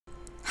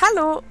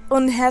Hallo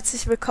und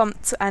herzlich willkommen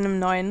zu einem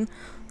neuen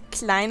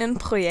kleinen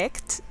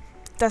Projekt.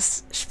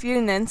 Das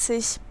Spiel nennt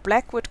sich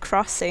Blackwood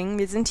Crossing.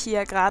 Wir sind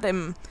hier gerade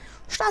im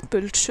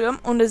Startbildschirm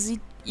und es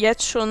sieht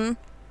jetzt schon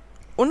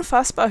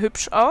unfassbar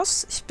hübsch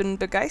aus. Ich bin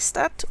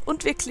begeistert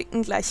und wir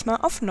klicken gleich mal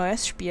auf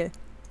neues Spiel.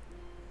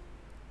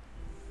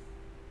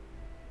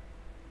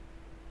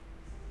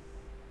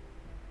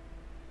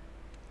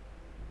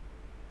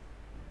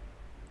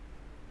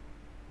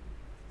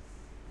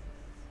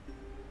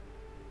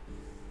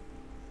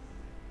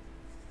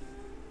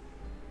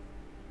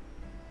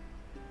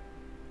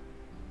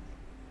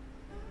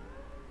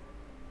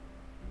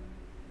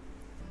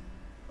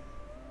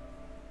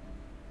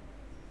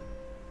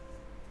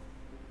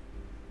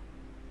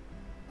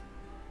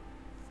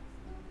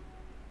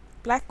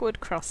 Blackwood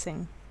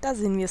Crossing. Da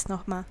sehen wir es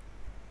nochmal.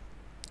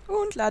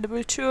 Und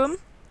Ladebildschirm.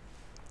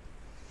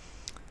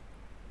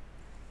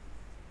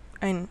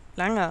 Ein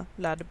langer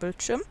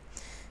Ladebildschirm.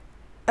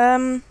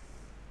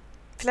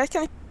 Vielleicht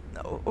kann ich...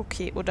 Oh,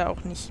 okay, oder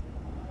auch nicht.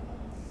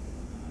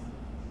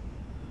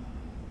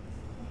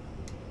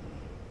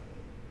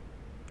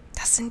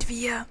 Das sind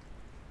wir.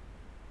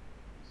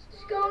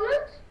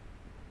 Scarlet?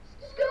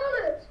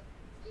 Scarlet?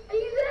 Are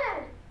you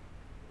there?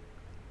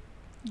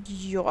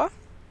 Ja.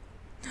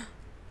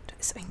 Da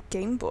ist ein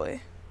Gameboy.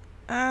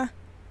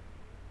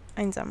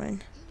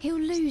 Einsammeln. He'll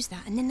lose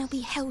that and then there'll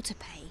be hell to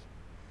pay.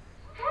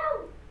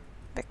 Help!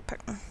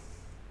 Wegpacken.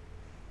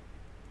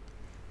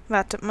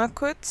 Wartet mal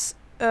kurz.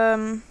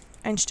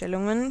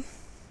 Einstellungen.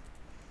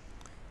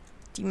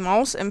 Die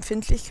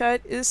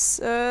Mausempfindlichkeit ist,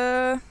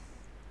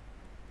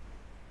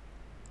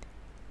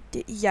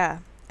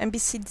 ja, ein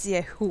bisschen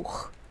sehr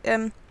hoch.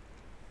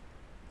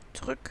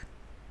 Zurück.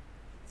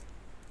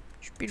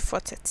 Spiel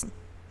fortsetzen.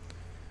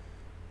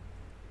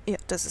 Ja,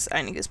 das ist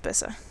einiges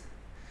besser.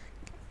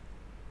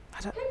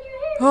 Warte. Can you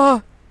hear Oh!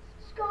 me?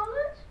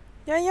 Scarlet?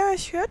 Ja,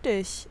 ich höre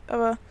dich.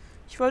 Aber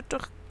ich wollte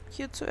doch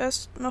hier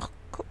zuerst noch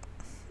gucken.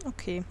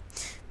 Okay,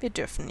 wir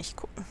dürfen nicht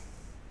gucken.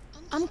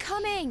 I'm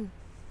coming!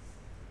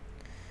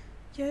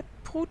 Ja,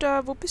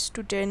 Bruder, wo bist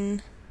du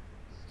denn?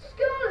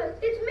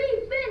 Scarlet, it's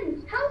me,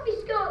 Finn. Help me,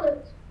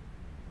 Scarlet.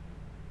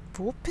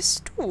 Wo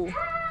bist du?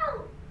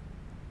 Help!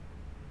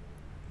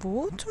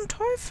 Wo zum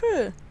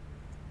Teufel?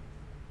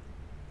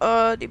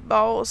 Die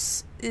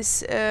Maus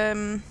ist,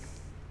 Where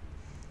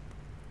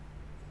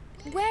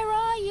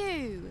are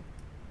you?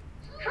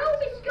 Help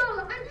me,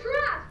 Scarlet. I'm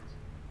trapped.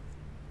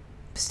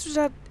 Bist du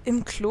da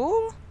im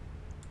Klo?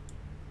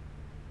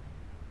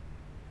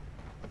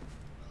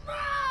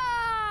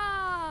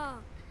 Ah!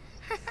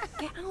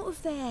 Get out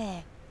of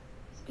there.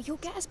 You'll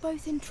get us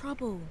both in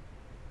trouble.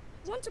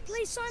 Want to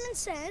play Simon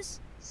Says?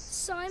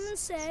 Simon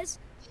Says,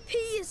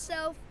 pee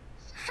yourself.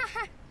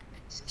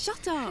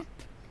 Shut up.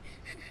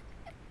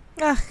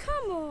 Ach,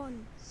 Come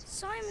on.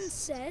 Simon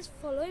Says,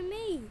 follow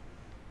me.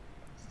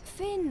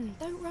 Finn,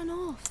 don't run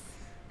off.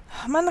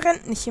 man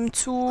rennt nicht im Why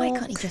Zug,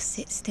 can't he just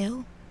sit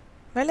still?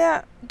 weil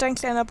er dein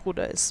kleiner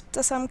Bruder ist.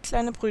 Das haben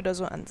kleine Brüder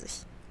so an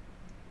sich.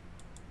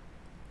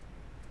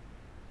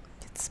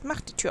 Jetzt mach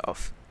die Tür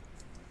auf.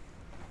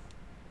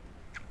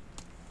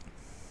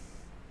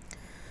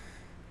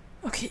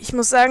 Okay, ich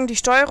muss sagen, die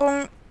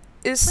Steuerung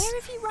ist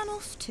Where have you run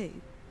off to?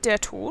 der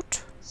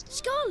Tod.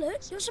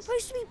 Scarlet, you're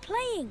supposed to be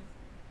playing.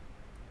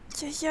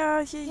 You'll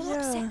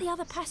upset the Ja.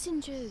 other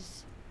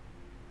passengers.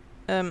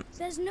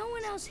 There's no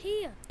one else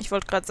here. Ich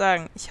wollte gerade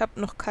sagen, ich habe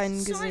noch keinen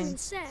Simon gesehen.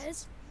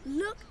 says,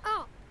 look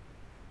up.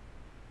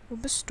 Wo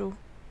bist du?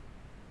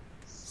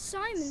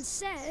 Simon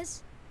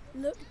says,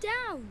 look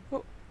down.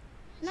 Oh.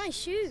 Nice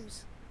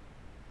shoes.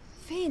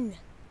 Finn,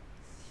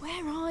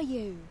 where are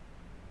you?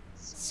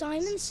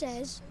 Simon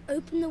says,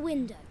 open the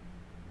window.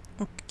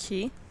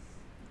 Okay.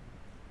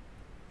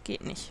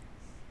 Geht nicht.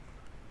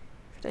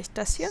 Vielleicht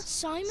das hier?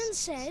 Simon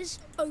says,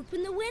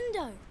 open the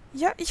window.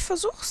 Ja, ich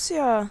versuch's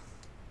ja.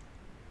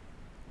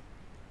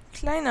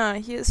 Kleiner,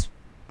 hier ist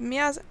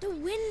mehr... The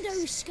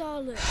window,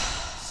 Scarlet.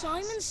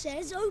 Simon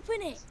says,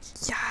 open it.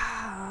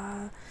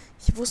 Ja,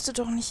 ich wusste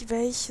doch nicht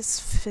welches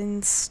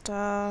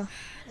Fenster.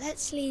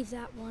 Let's leave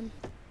that one.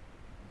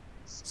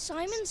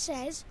 Simon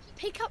says,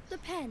 pick up the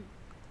pen.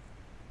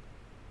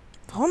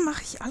 Warum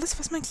mache ich alles,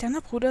 was mein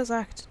kleiner Bruder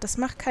sagt? Das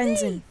macht keinen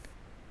Sinn.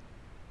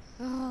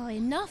 Oh,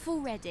 enough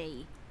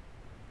already.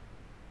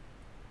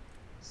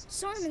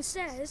 Simon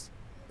says,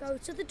 go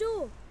to the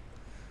door.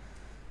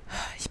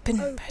 Ich bin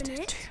bei Open der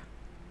it. Tür.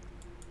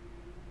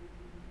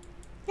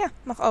 Ja,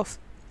 mach auf.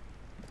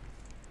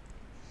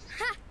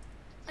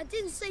 I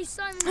didn't say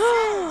Simon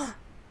says.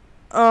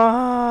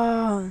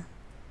 Oh.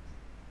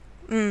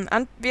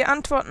 Wir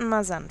antworten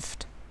mal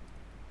sanft.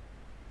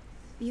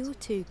 You're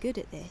too good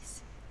at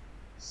this.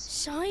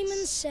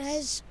 Simon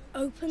says,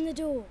 open the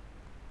door.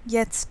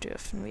 Jetzt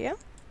dürfen wir.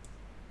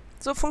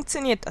 So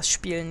funktioniert das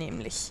Spiel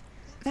nämlich.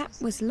 That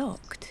was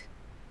locked.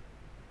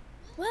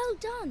 Well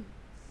done.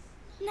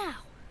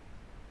 Now,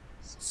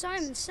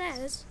 Simon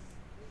says,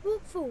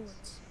 walk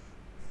forwards.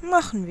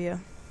 Machen wir.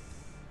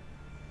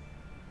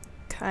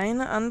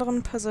 Keine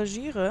anderen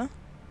Passagiere.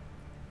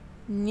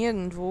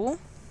 Nirgendwo.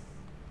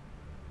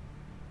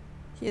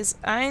 Hier ist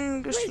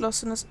ein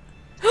geschlossenes...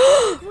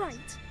 Great.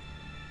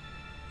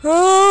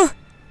 Ah!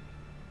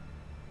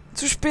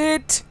 Zu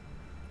spät!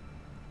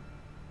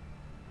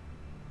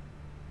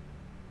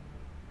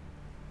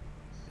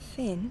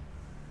 Finn?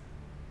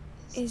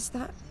 Is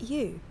that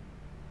you?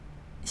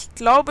 Ich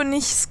glaube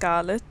nicht,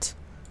 Scarlett.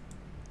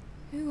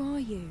 Who are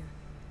you?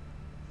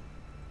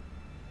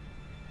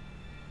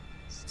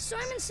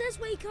 Simon says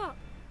wake up.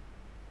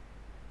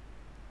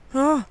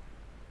 Ah.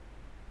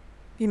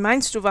 Wie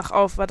meinst du, wach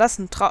auf? War das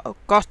ein Traum? Oh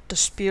Gott,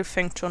 das Spiel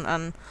fängt schon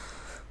an,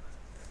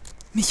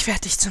 mich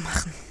fertig zu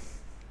machen.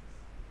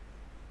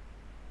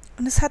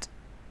 Und es hat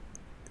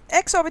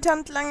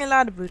exorbitant lange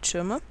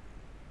Ladebildschirme.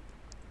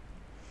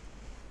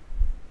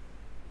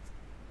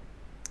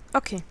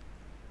 Okay.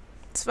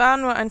 Es war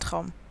nur ein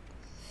Traum.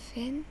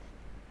 Finn?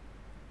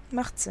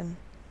 Macht Sinn.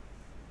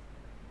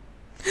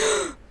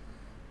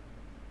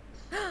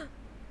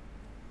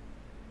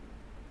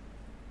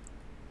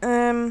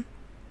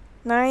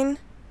 Nein.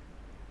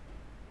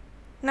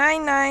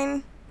 Nein,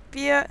 nein.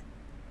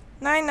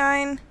 Nein,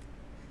 nein.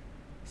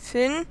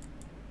 Finn?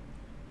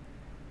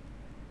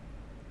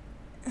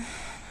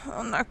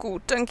 Oh, na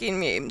gut, dann gehen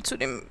wir eben zu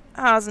dem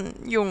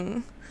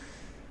Hasenjungen.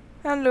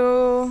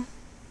 Hallo.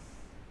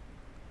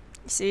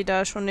 Ich sehe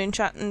da schon den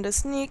Schatten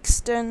des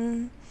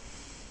Nächsten.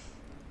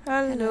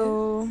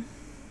 Hallo.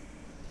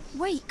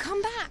 Wait,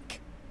 come back!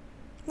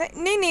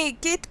 Nee,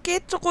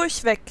 geht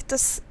ruhig weg.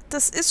 Das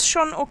ist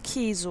schon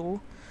okay so.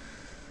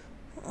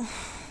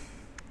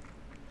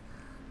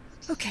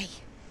 Okay.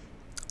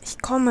 Ich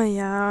komme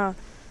ja.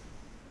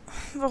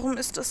 Warum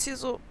ist das hier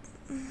so...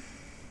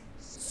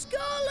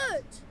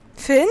 Scarlett!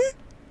 Finn?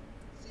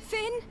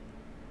 Finn?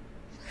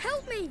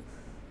 Help me!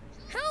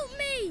 Help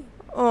me!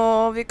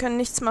 Oh, wir können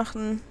nichts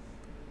machen.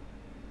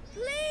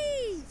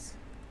 Please!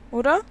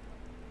 Oder?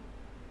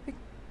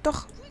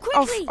 Doch.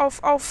 Quickly!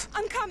 Auf.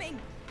 I'm coming!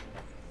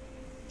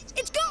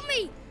 It's got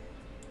me!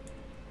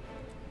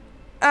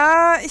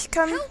 Ah, ich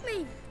kann... Help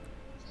me!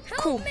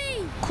 Kuh. Help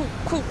me!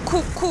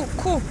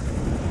 Kuh.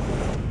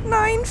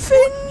 Nein,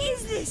 Finn!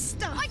 Is this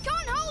stuff? I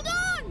can't hold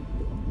on!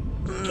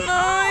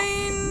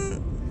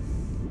 Nein!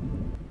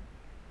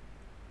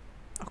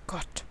 Oh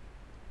Gott.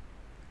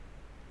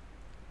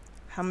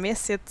 Haben wir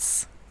es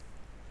jetzt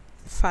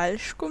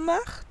falsch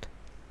gemacht?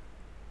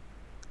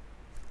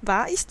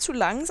 War ich zu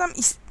langsam?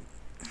 Ich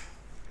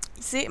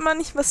sehe immer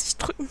nicht, was ich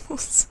drücken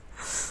muss.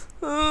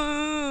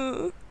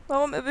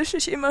 Warum erwische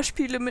ich immer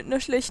Spiele mit einer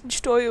schlechten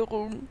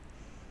Steuerung?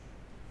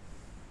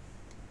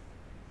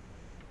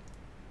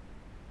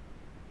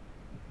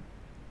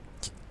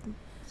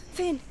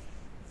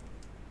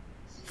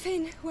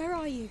 Finn, where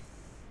are you?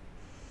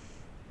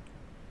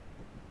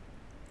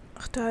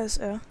 Ach, da ist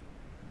er.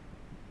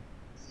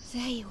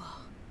 There you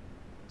are.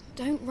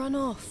 Don't run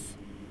off.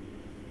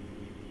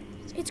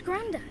 It's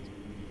Grandad.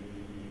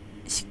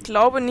 Ich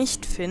glaube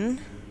nicht, Finn.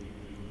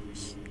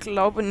 Ich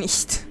glaube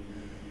nicht.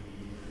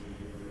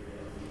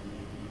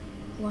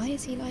 Why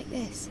is he like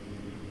this?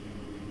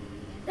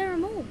 There are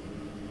more.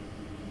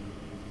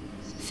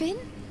 Finn?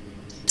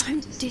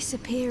 Don't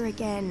disappear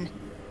again.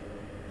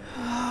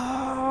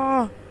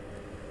 Oh.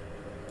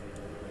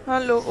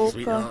 Hallo, Opa.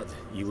 Sweetheart,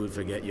 you would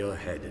forget your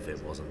head if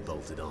it wasn't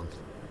bolted on.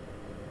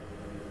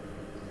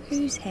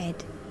 Whose head?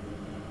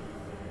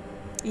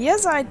 Ihr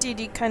seid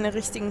die keine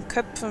richtigen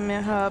Köpfe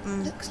mehr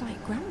haben. Looks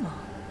like Grandma.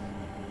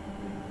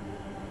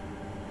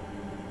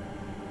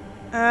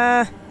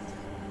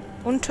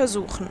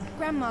 Untersuchen.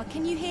 Grandma,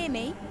 can you hear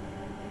me?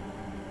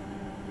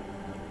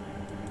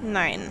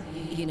 Nein.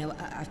 You know,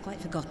 I've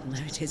quite forgotten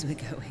where it is we're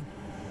going.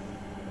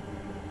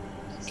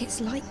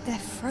 It's like they're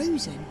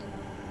frozen,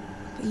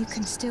 but you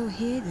can still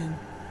hear them.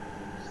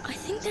 I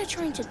think they're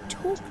trying to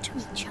talk to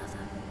each other.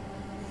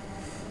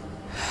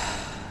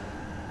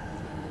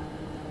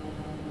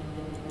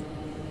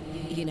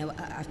 You know,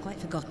 I've quite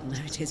forgotten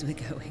where it is we're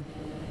going.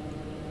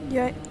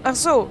 Ja, ach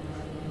so.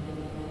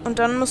 Und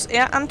dann muss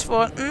er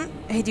antworten.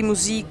 Hey, die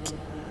Musik.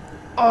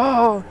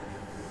 Oh.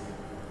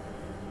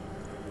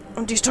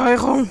 Und die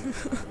Steuerung.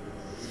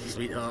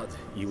 Sweetheart,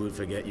 you would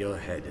forget your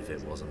head if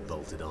it wasn't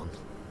bolted on.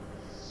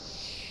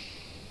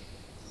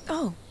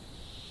 Oh,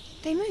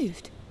 they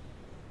moved.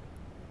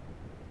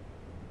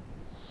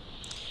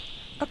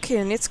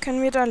 Okay, und jetzt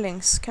können wir da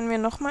links. Können wir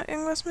nochmal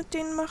irgendwas mit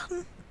denen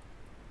machen?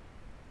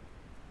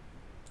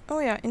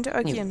 Oh ja, You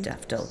interagieren.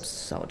 daft old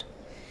sod.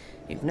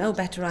 You've no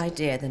better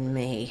idea than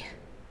me.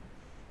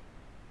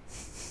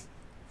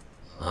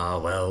 Ah,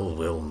 well,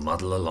 we'll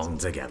muddle along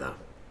together.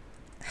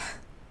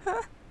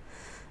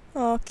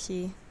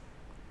 Okay.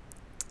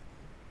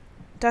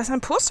 Da ist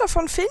ein Poster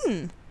von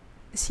Finn.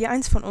 Ist hier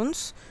eins von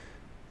uns?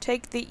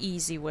 Take the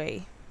easy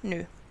way.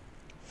 Nö.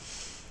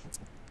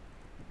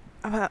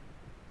 Aber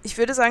ich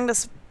würde sagen,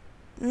 dass...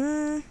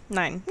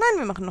 nein,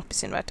 wir machen noch ein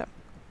bisschen weiter.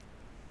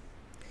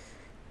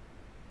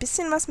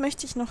 Bisschen was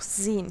möchte ich noch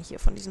sehen hier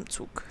von diesem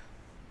Zug.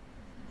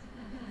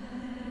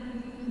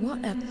 What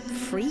a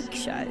freak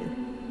show.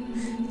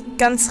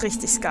 Ganz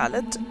richtig,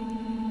 Scarlett.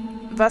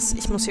 Was?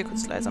 Ich muss hier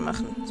kurz leiser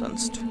machen,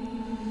 sonst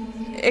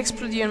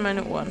explodieren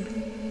meine Ohren.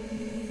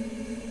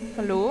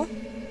 Hallo?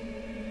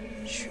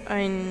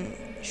 Ein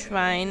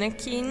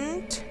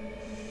Schweinekind.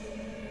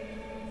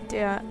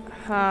 Der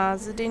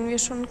Hase, den wir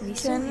schon We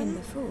saw him kennen.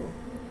 before.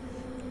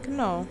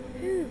 Genau.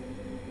 Who?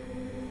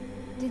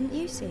 Didn't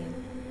you see him?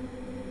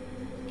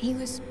 He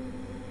was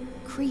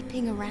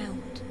creeping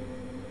around.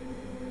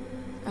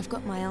 I've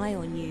got my eye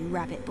on you,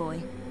 rabbit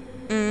boy.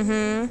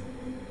 Mhm.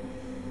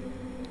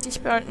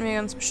 Dich behalten wir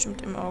ganz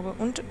bestimmt im Auge.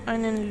 Und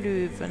einen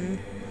Löwen.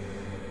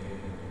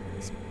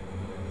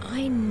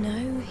 I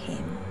know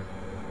him.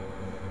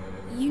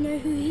 You know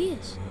who he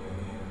is?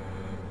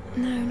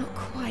 No, not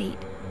quite.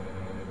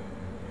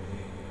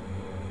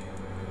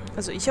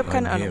 Also ich habe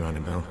keine I'm here,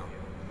 Ahnung. Annabelle.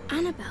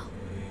 Annabelle.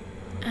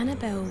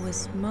 Annabelle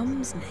was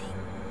Mum's name.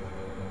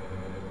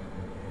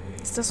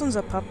 Ist das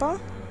unser Papa?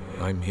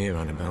 I'm here,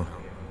 Annabelle.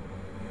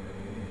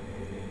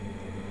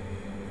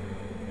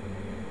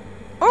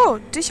 Oh,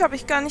 dich habe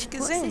ich gar nicht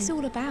What's this gesehen.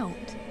 all about?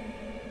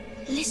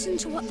 Listen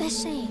to what they're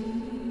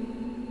saying.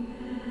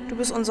 Du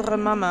bist unsere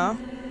Mama,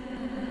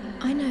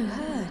 I know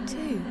her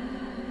too.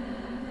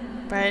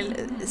 weil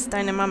es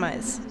deine Mama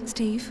ist.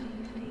 Steve,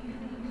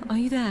 are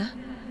you there?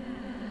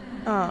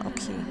 Ah,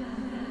 okay.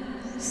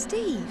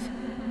 Steve,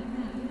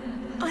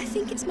 I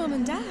think it's Mum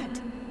and Dad.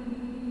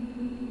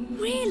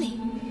 Really?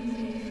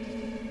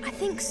 I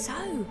think so.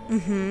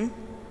 Mhm.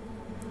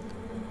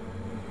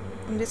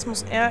 Und jetzt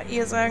muss er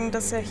ihr sagen,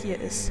 dass er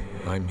hier ist.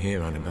 I'm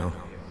here, Annabelle.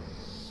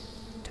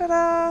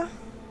 Tada!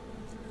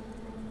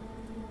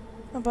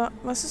 Aber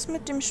was ist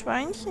mit dem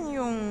Schweinchen,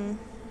 Jungen?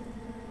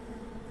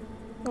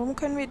 Warum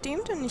können wir dem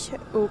denn nicht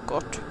Oh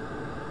Gott.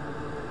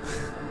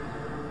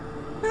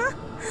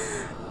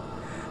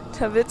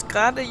 Da wird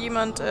gerade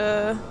jemand,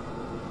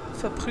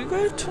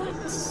 verprügelt.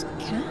 What's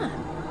Cam?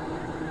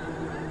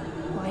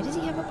 Why does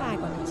he have a bag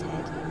on his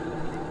head?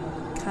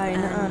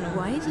 Keine And Ahnung.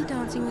 why is he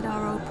dancing with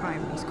our old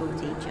primary school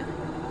teacher?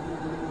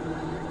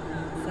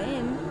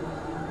 Finn?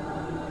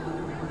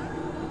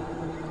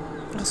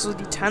 Ach so,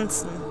 die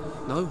tanzen.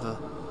 Know her?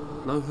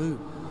 Know who?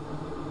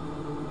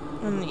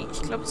 Oh nee,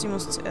 ich glaube, sie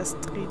muss zuerst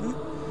reden.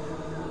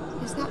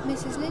 Is that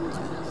Mrs.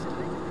 Lyndhurst?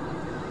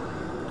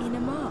 In a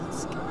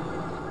mask?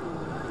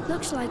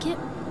 Looks like it.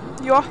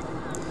 Ja.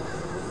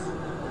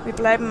 Wir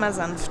bleiben mal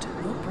sanft.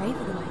 You're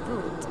braver than I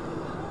thought.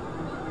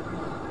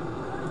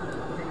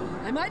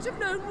 I might have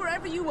known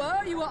wherever you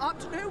were up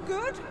to no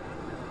good.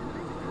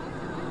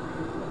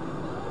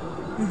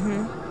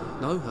 Mhm.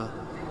 Know her?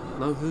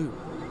 Know who?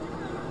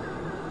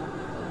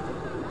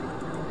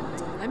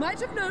 I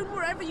might have known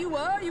wherever you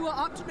were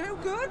up to no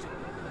good.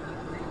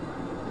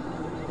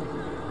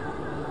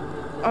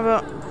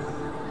 Aber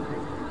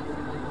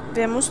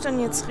wer muss denn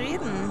jetzt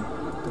reden?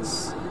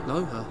 Das...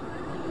 Know her?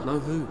 Know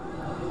who?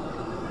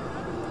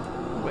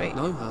 Wait,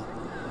 Know her?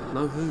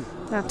 Know who?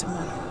 warte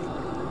mal.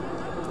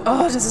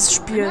 Oh, das ist I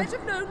Spiel. might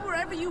have known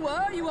wherever you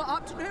were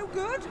up to no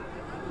good.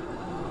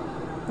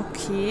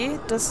 Okay,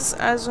 das ist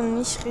also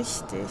nicht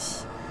richtig.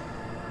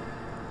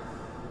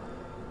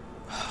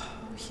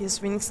 Hier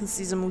ist wenigstens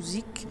diese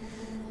Musik.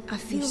 I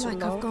feel Nicht so like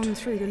laut. I've gone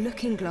through the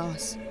looking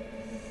glass.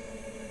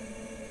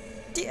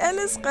 Die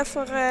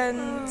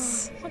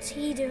Alice-Referenz. What's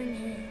he doing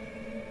here?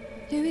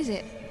 Who is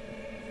it?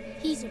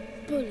 He's a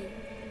bully.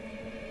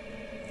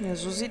 Ja,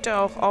 so sieht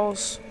er auch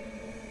aus.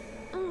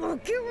 Oh,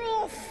 get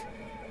off!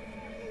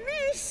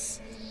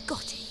 Miss!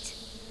 Got it.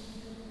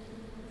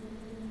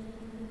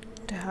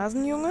 Der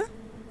Hasenjunge?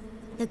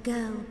 The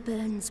girl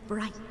burns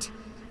bright.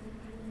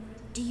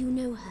 Do you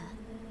know her?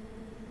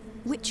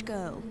 Which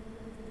girl?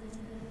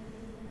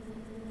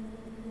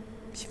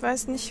 Ich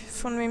weiß nicht,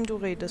 von wem du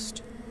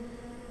redest.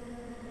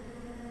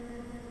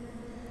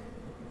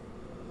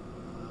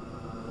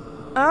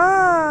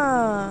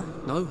 Ah!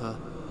 Know her?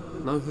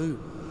 Know who?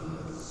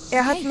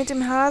 Er hat mit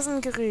dem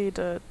Hasen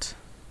geredet.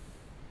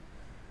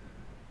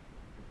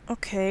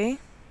 Okay.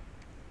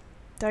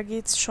 Da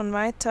geht's schon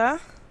weiter.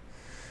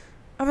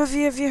 Aber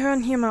wir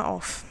hören hier mal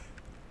auf.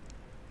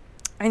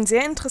 Ein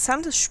sehr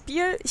interessantes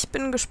Spiel. Ich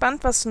bin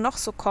gespannt, was noch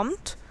so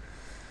kommt.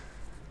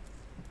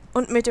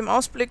 Und mit dem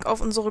Ausblick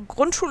auf unsere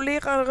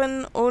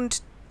Grundschullehrerin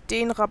und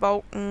den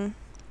Rabauken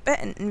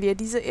beenden wir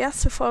diese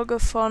erste Folge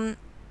von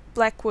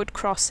Blackwood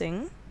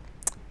Crossing.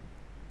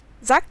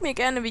 Sagt mir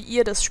gerne, wie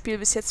ihr das Spiel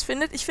bis jetzt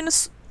findet. Ich finde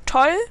es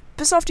toll,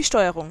 bis auf die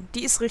Steuerung.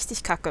 Die ist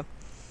richtig kacke.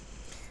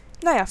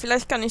 Naja,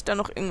 vielleicht kann ich da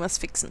noch irgendwas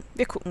fixen.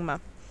 Wir gucken mal.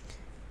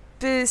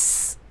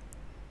 Bis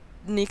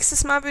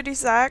nächstes Mal, würde ich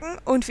sagen.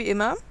 Und wie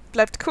immer,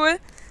 bleibt cool,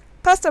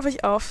 passt auf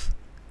euch auf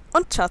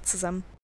und ciao zusammen.